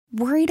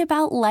Worried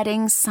about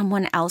letting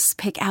someone else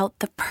pick out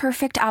the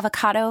perfect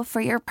avocado for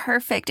your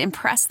perfect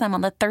impress them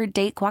on the third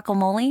date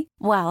guacamole?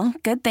 Well,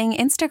 good thing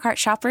Instacart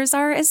shoppers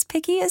are as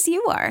picky as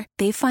you are.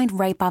 They find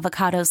ripe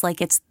avocados like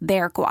it's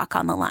their guac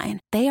on the line.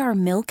 They are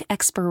milk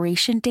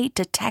expiration date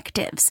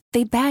detectives.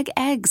 They bag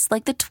eggs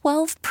like the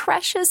 12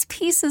 precious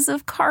pieces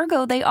of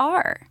cargo they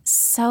are.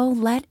 So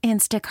let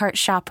Instacart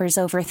shoppers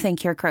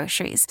overthink your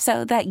groceries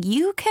so that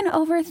you can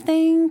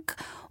overthink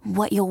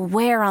what you'll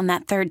wear on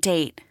that third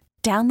date.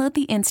 Download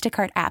the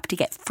Instacart app to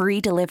get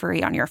free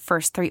delivery on your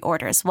first 3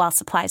 orders while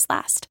supplies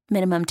last.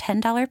 Minimum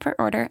 $10 per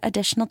order.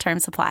 Additional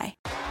terms apply.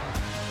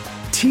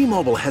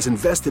 T-Mobile has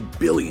invested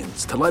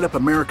billions to light up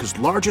America's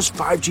largest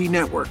 5G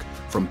network,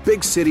 from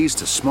big cities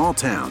to small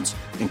towns,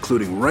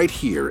 including right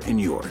here in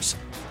yours.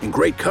 And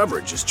great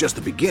coverage is just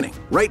the beginning.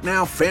 Right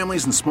now,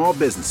 families and small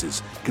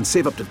businesses can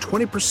save up to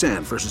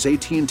 20% versus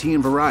AT&T and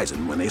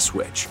Verizon when they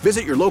switch.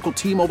 Visit your local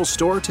T-Mobile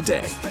store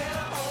today.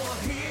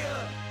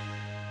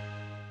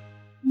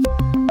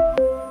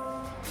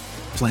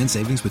 Plan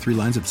savings with 3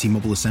 lines of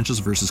T-Mobile Essentials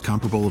versus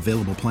comparable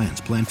available plans.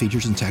 Plan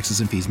features and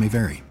taxes and fees may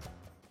vary.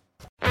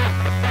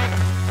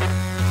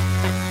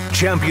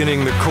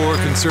 Championing the core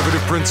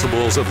conservative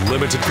principles of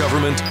limited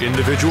government,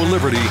 individual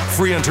liberty,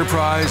 free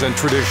enterprise, and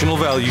traditional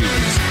values.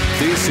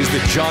 This is the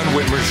John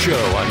Whitmer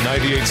Show on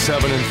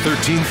 98.7 and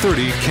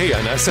 1330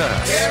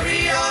 KNSS.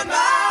 Carry on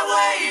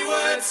my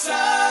wayward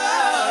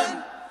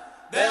son.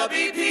 There'll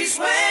be peace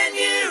when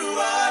you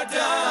are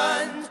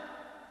done.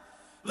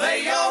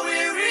 Lay your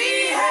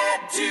weary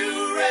head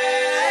to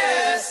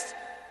rest.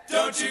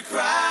 Don't you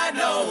cry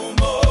no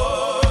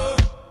more.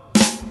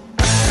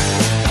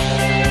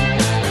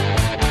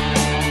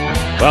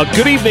 Well,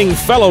 good evening,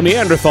 fellow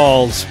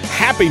Neanderthals.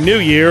 Happy New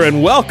Year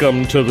and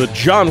welcome to the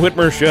John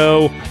Whitmer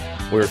Show.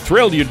 We're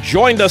thrilled you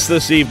joined us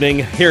this evening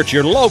here at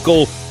your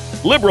local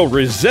liberal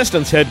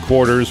resistance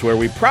headquarters, where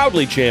we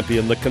proudly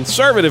champion the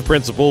conservative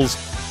principles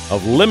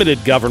of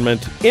limited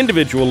government,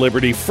 individual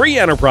liberty, free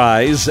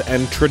enterprise,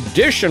 and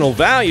traditional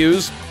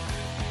values.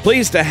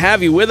 Pleased to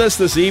have you with us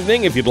this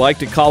evening. If you'd like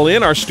to call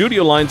in, our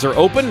studio lines are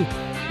open.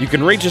 You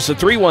can reach us at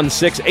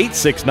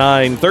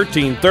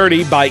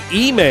 316-869-1330 by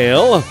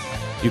email.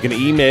 You can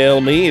email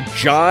me at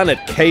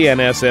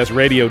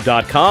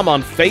john@knssradio.com,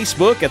 on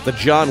Facebook at The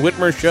John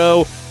Whitmer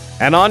Show,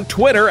 and on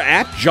Twitter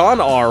at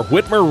John R.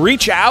 Whitmer.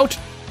 Reach out.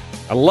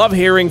 I love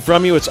hearing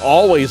from you. It's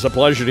always a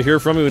pleasure to hear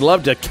from you. We'd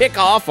love to kick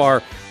off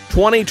our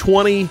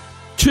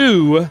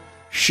 2022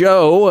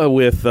 show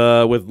with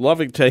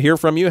loving to hear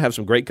from you, have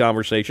some great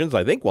conversations.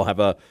 I think we'll have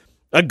a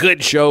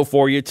good show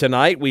for you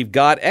tonight. We've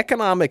got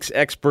economics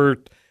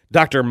expert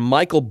Dr.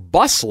 Michael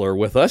Busler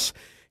with us.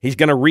 He's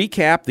going to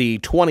recap the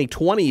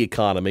 2020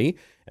 economy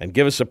and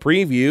give us a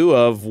preview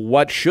of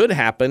what should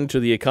happen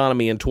to the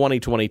economy in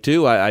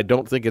 2022. I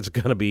don't think it's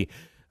going to be,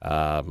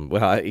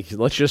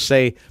 let's just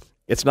say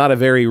it's not a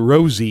very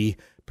rosy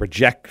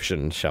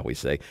projection, shall we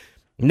say.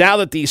 Now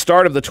that the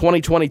start of the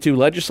 2022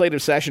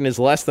 legislative session is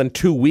less than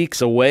 2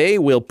 weeks away,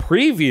 we'll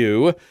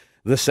preview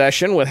the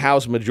session with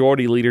House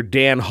Majority Leader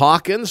Dan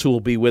Hawkins, who will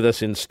be with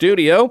us in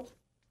studio.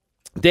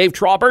 Dave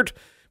Traubert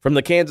from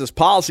the Kansas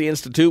Policy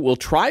Institute will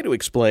try to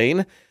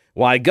explain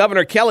why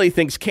Governor Kelly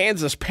thinks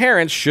Kansas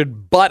parents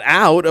should butt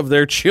out of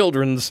their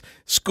children's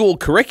school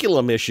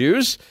curriculum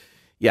issues.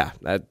 Yeah,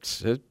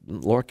 that's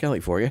Laura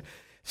Kelly for you.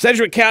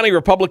 Sedgwick County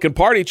Republican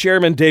Party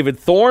Chairman David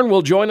Thorne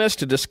will join us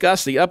to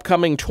discuss the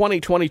upcoming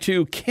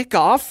 2022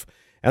 kickoff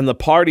and the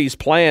party's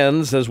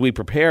plans as we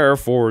prepare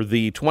for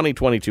the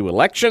 2022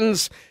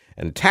 elections.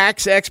 And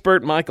tax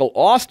expert Michael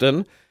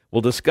Austin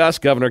will discuss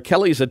Governor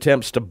Kelly's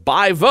attempts to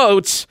buy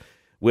votes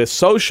with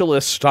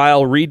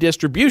socialist-style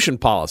redistribution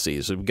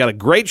policies. We've got a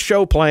great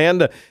show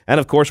planned, and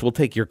of course we'll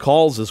take your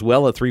calls as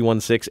well at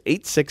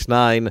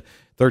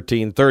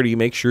 316-869-1330.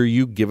 Make sure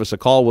you give us a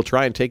call. We'll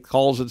try and take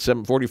calls at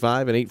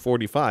 7:45 and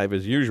 8:45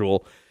 as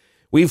usual.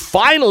 We've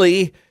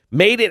finally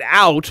made it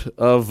out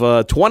of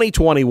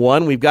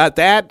 2021. We've got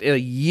that a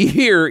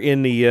year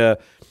in the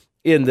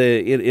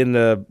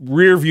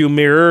rearview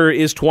mirror.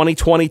 Is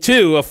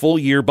 2022, a full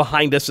year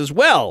behind us as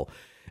well.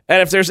 And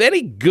if there's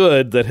any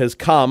good that has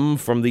come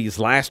from these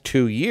last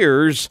 2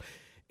 years,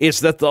 it's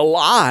that the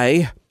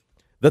lie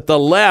that the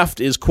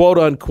left is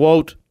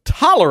quote-unquote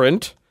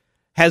tolerant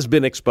has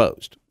been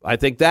exposed. I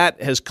think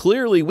that has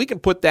clearly, we can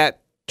put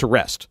that to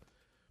rest.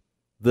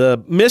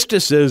 The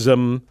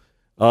mysticism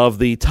of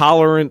the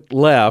tolerant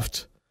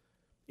left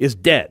is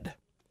dead.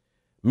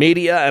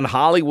 Media and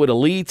Hollywood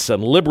elites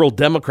and liberal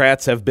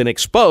Democrats have been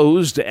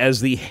exposed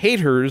as the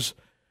haters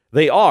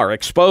they are,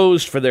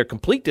 exposed for their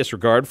complete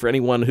disregard for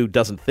anyone who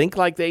doesn't think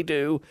like they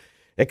do,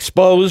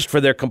 exposed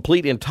for their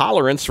complete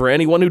intolerance for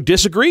anyone who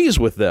disagrees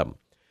with them.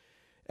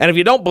 And if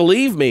you don't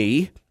believe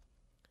me,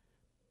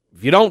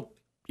 if you don't,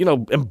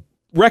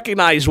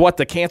 recognize what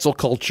the cancel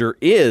culture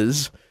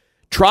is,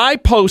 try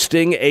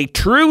posting a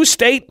true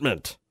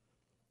statement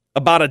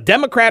about a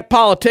Democrat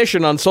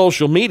politician on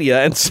social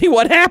media and see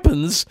what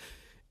happens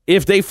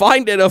if they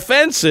find it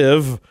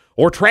offensive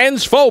or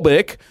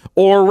transphobic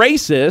or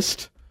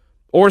racist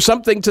or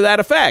something to that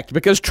effect.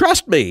 Because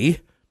trust me,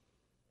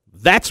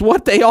 That's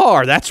what they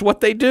are. That's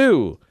what they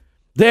do.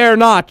 They're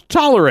not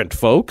tolerant,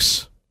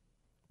 folks.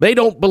 They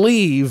don't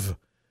believe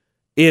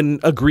in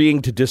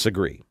agreeing to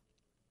disagree.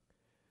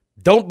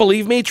 Don't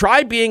believe me?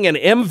 Try being an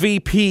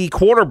MVP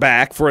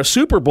quarterback for a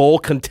Super Bowl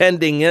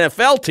contending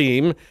NFL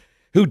team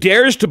who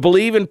dares to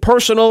believe in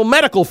personal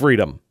medical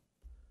freedom.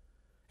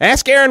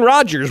 Ask Aaron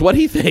Rodgers what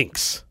he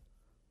thinks.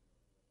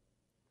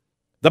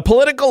 The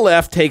political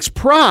left takes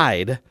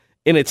pride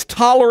in its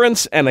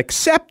tolerance and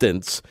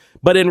acceptance,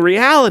 but in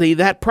reality,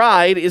 that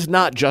pride is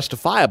not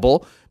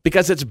justifiable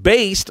because it's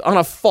based on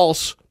a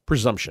false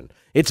presumption.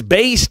 It's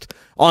based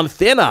on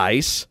thin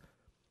ice,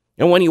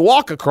 and when you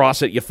walk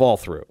across it, you fall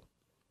through.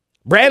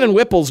 Brandon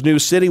Whipple's new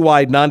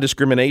citywide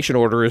non-discrimination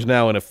order is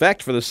now in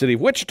effect for the city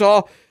of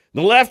Wichita.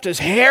 The left has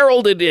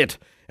heralded it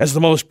as the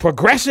most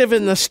progressive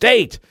in the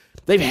state.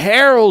 They've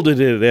heralded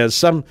it as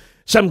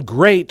some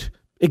great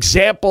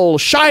example,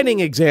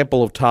 shining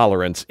example of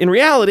tolerance. In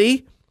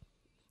reality,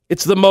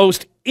 it's the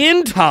most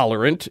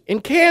intolerant in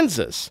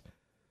Kansas.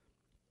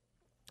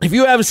 If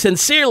you have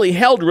sincerely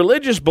held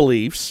religious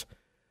beliefs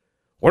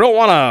or don't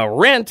want to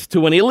rent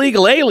to an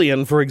illegal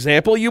alien, for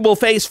example, you will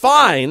face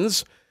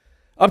fines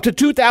up to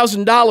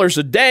 $2,000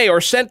 a day or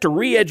sent to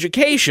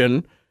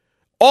re-education,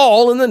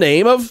 all in the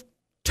name of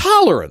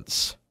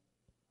tolerance.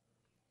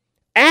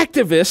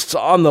 Activists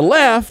on the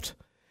left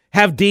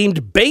have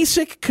deemed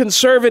basic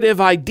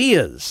conservative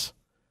ideas,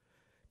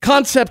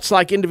 concepts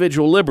like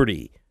individual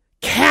liberty,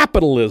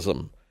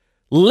 capitalism,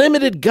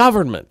 limited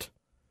government,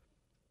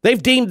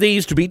 they've deemed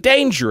these to be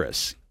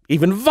dangerous,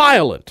 even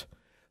violent.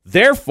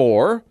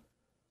 Therefore,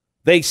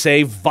 they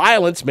say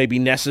violence may be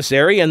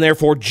necessary and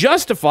therefore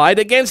justified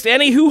against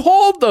any who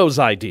hold those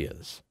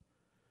ideas.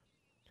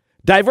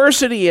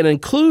 Diversity and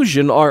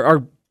inclusion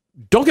are,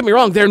 don't get me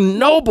wrong, they're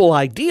noble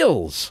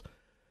ideals,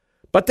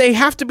 but they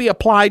have to be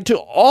applied to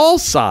all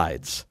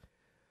sides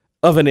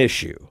of an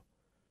issue.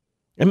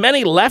 And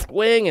many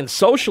left-wing and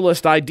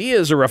socialist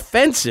ideas are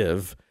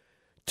offensive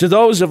to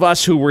those of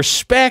us who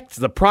respect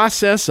the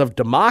process of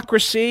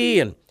democracy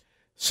and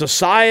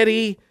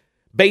society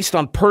based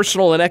on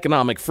personal and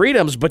economic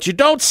freedoms, but you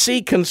don't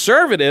see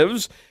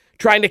conservatives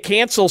trying to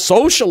cancel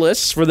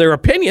socialists for their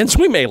opinions.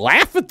 We may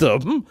laugh at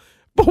them,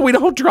 but we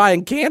don't try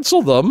and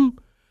cancel them.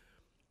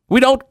 We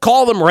don't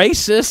call them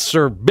racists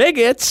or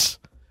bigots.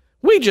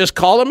 We just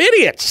call them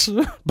idiots,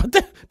 but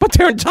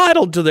they're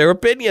entitled to their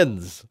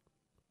opinions.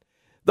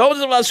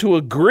 Those of us who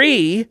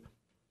agree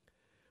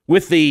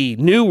with the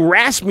new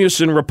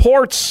Rasmussen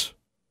Reports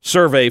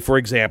survey, for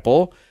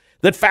example,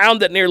 that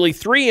found that nearly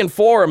 3 in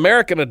 4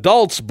 American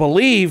adults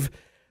believe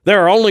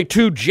there are only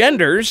 2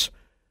 genders,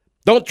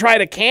 don't try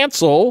to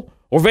cancel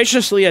or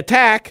viciously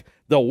attack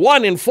the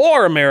 1 in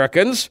 4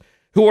 Americans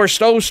who are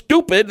so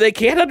stupid they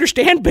can't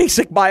understand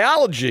basic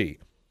biology.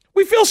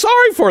 We feel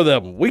sorry for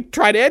them. We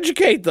try to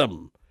educate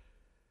them.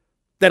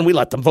 Then we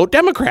let them vote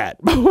Democrat.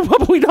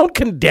 We don't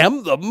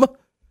condemn them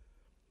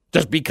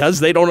just because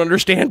they don't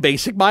understand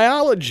basic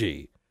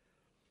biology.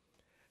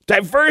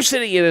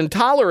 Diversity and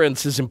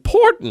intolerance is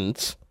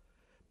important,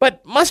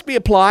 but must be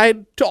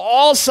applied to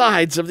all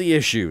sides of the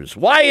issues.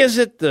 Why is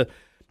it the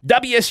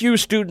WSU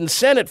Student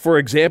Senate, for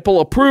example,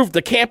 approved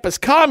the campus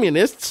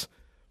communists,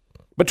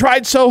 but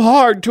tried so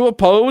hard to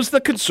oppose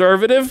the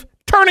conservative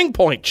Turning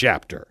Point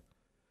chapter?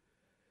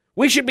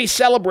 We should be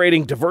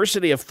celebrating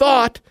diversity of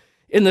thought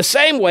in the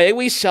same way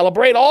we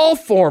celebrate all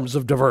forms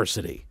of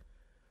diversity.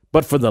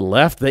 But for the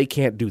left, they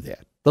can't do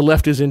that. The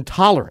left is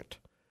intolerant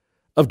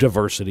of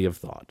diversity of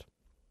thought.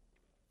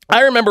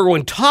 I remember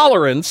when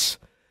tolerance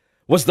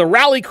was the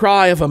rally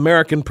cry of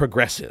American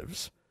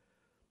progressives.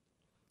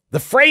 The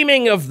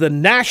framing of the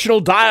national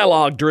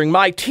dialogue during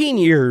my teen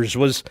years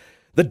was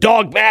the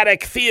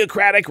dogmatic,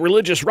 theocratic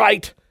religious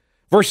right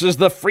versus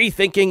the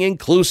free-thinking,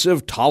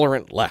 inclusive,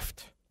 tolerant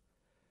left.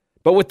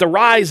 But with the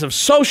rise of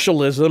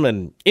socialism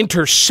and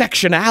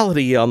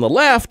intersectionality on the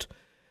left,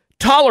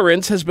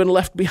 tolerance has been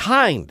left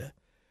behind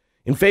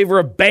in favor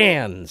of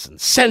bans and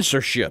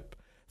censorship,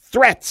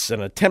 threats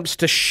and attempts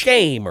to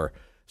shame or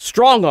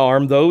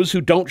strong-arm those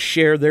who don't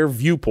share their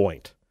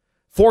viewpoint,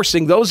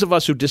 forcing those of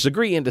us who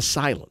disagree into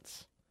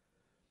silence.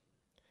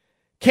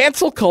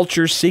 Cancel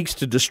culture seeks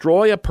to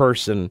destroy a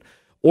person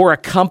or a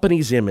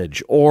company's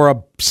image or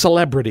a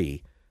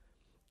celebrity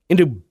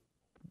into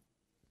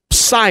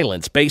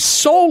silence based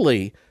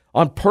solely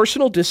on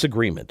personal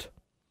disagreement.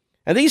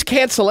 And these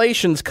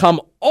cancellations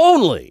come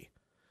only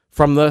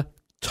from the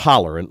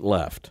tolerant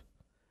left.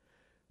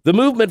 The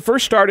movement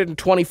first started in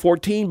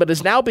 2014, but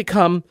has now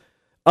become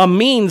a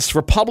means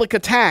for public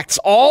attacks,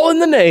 all in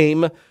the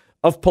name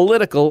of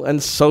political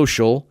and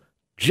social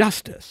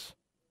justice.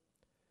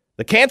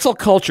 The cancel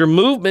culture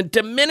movement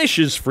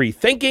diminishes free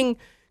thinking,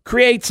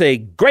 creates a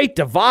great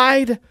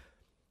divide,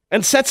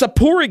 and sets a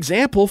poor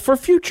example for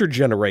future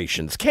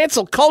generations.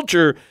 Cancel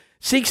culture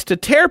seeks to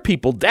tear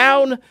people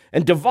down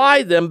and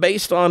divide them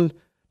based on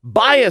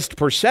biased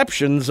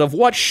perceptions of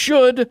what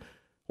should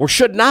or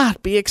should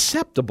not be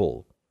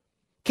acceptable.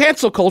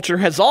 Cancel culture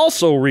has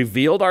also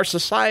revealed our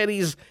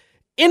society's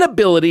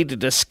inability to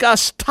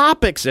discuss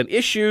topics and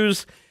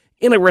issues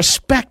in a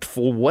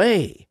respectful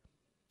way.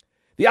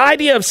 The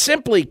idea of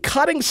simply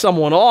cutting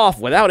someone off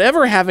without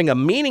ever having a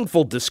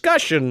meaningful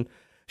discussion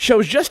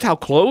shows just how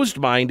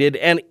closed-minded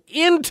and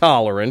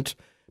intolerant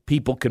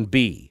people can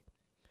be.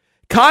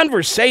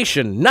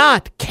 Conversation,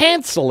 not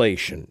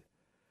cancellation,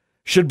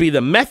 should be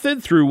the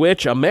method through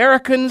which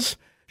Americans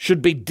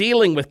should be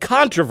dealing with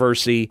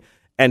controversy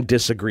and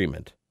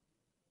disagreement.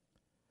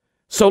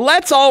 So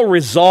let's all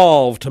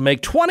resolve to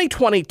make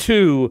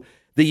 2022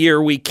 the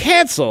year we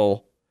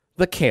cancel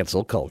the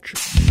cancel culture.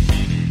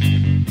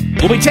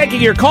 We'll be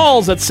taking your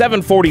calls at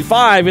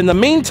 7:45. In the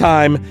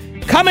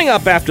meantime, coming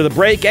up after the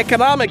break,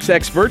 economics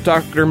expert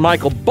Dr.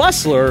 Michael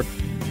Busler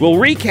will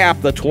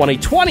recap the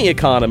 2020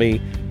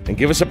 economy and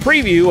give us a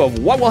preview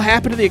of what will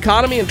happen to the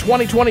economy in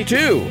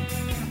 2022.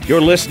 You're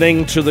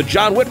listening to The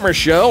John Whitmer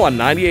Show on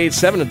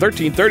 98.7 and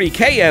 1330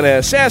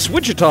 KNSS,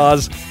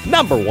 Wichita's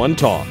 #1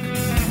 talk.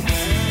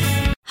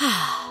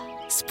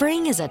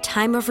 Spring is a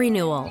time of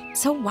renewal,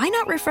 so why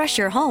not refresh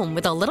your home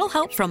with a little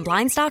help from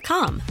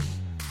Blinds.com?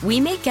 We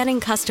make getting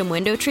custom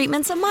window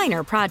treatments a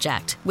minor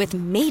project with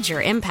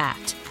major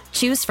impact.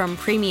 Choose from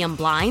premium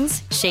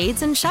blinds,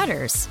 shades, and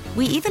shutters.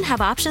 We even have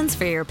options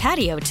for your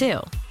patio, too.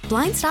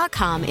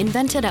 Blinds.com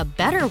invented a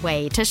better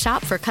way to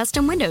shop for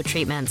custom window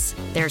treatments.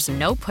 There's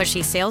no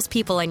pushy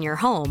salespeople in your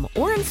home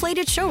or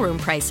inflated showroom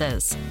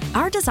prices.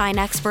 Our design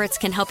experts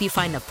can help you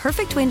find the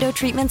perfect window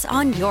treatments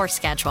on your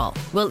schedule.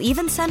 We'll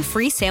even send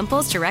free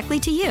samples directly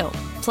to you.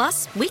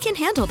 Plus, we can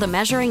handle the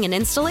measuring and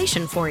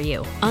installation for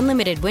you.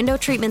 Unlimited window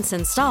treatments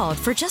installed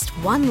for just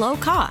one low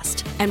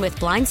cost. And with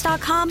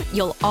Blinds.com,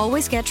 you'll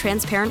always get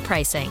transparent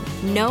pricing.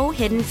 No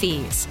hidden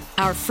fees.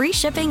 Our free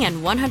shipping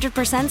and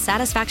 100%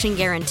 satisfaction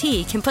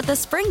guarantee can put the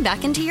spring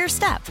back into your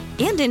step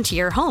and into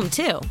your home,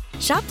 too.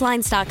 Shop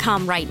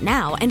Blinds.com right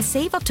now and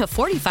save up to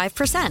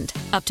 45%.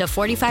 Up to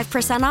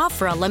 45% off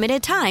for a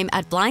limited time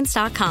at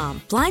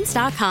Blinds.com.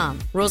 Blinds.com.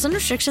 Rules and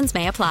restrictions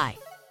may apply.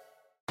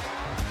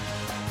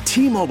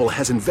 T-Mobile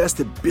has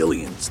invested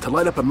billions to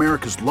light up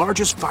America's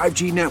largest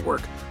 5G network,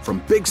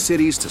 from big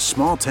cities to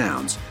small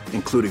towns,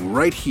 including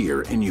right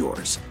here in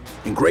yours.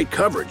 And great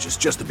coverage is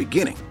just the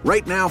beginning.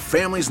 Right now,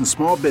 families and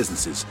small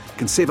businesses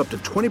can save up to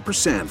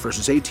 20%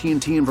 versus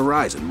AT&T and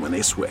Verizon when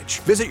they switch.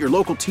 Visit your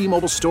local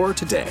T-Mobile store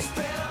today.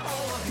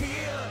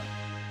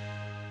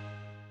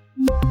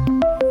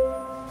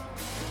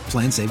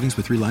 Plan savings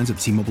with 3 lines of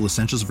T-Mobile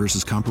Essentials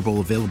versus comparable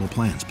available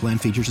plans. Plan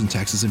features and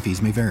taxes and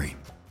fees may vary.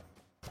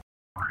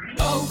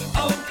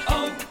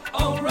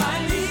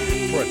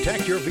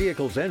 Protect your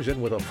vehicle's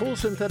engine with a full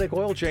synthetic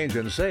oil change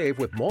and save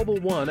with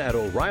Mobil 1 at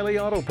O'Reilly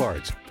Auto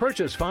Parts.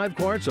 Purchase 5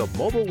 quarts of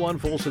Mobil 1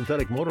 full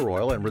synthetic motor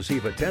oil and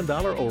receive a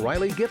 $10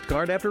 O'Reilly gift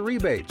card after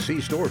rebate.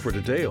 See store for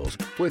details.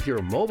 With your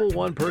Mobil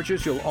 1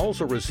 purchase, you'll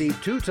also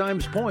receive 2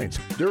 times points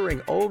during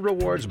O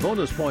Rewards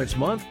Bonus Points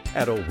Month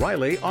at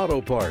O'Reilly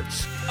Auto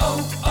Parts.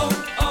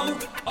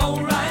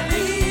 O'Reilly.